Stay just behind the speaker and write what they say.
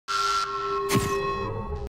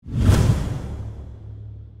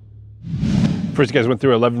First, you guys went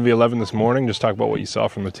through 11v11 this morning. Just talk about what you saw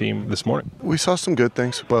from the team this morning. We saw some good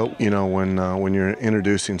things, but when you're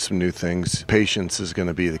introducing some new things, patience is going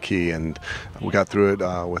to be the key, and we got through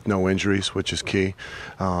it with no injuries, which is key.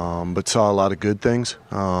 But saw a lot of good things,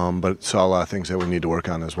 but saw a lot of things that we need to work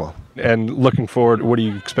on as well. And looking forward, what do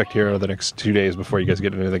you expect here over the next 2 days before you guys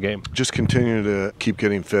get into the game? Just continue to keep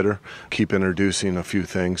getting fitter, keep introducing a few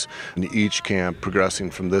things in each camp, progressing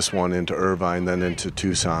from this one into Irvine, then into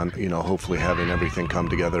Tucson, hopefully having everything come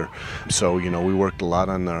together. So, we worked a lot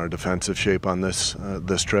on our defensive shape on this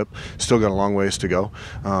trip. Still got a long ways to go,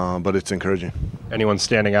 but it's encouraging. Anyone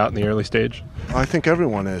standing out in the early stage? I think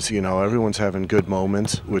everyone is. Everyone's having good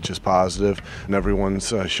moments, which is positive, and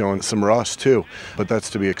everyone's showing some rust too. But that's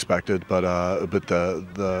to be expected. But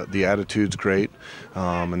the attitude's great,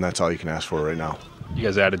 and that's all you can ask for right now. You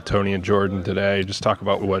guys added Tony and Jordan today. Just talk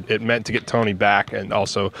about what it meant to get Tony back, and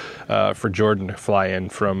also for Jordan to fly in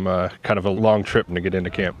from kind of a long trip to get into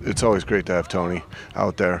camp. It's always great to have Tony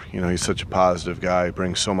out there. He's such a positive guy,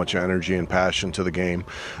 brings so much energy and passion to the game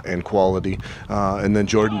and quality. And then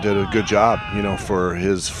Jordan did a good job. For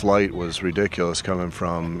his flight was ridiculous, coming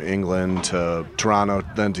from England to Toronto,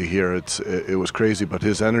 then to here. It was crazy, but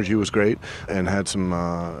his energy was great and had some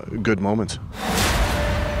good moments.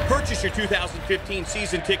 Purchase your 2015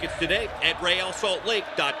 season tickets today at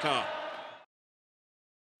RealSaltLake.com.